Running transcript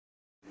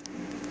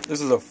This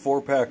is a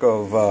 4-pack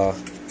of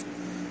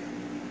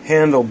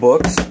handle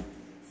books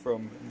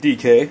from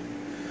DK.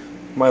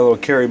 My Little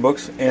Carry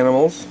books,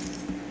 animals.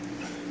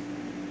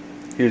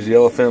 Here's the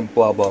elephant,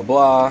 blah blah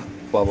blah,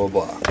 blah blah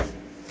blah.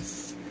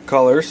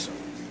 Colors.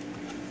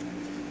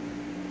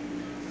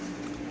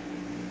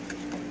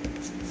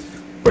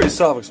 Pretty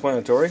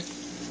self-explanatory.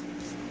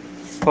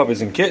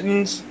 Puppies and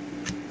kittens.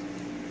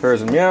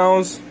 Purrs and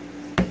meows.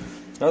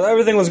 Now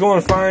everything was going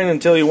fine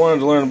until you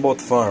wanted to learn about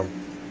the farm.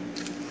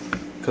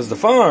 Because the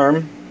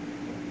farm,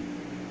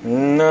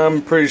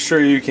 I'm pretty sure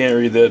you can't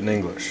read that in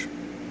English.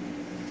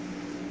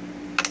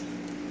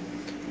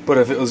 But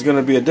if it was going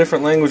to be a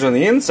different language on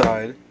the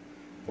inside,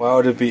 why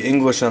would it be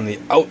English on the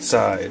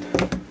outside?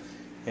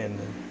 And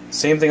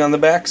same thing on the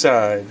back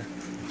side.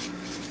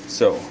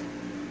 So,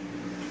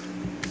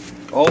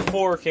 all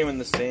 4 came in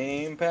the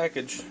same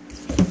package.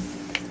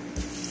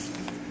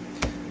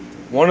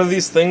 One of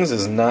these things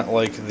is not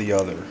like the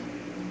other.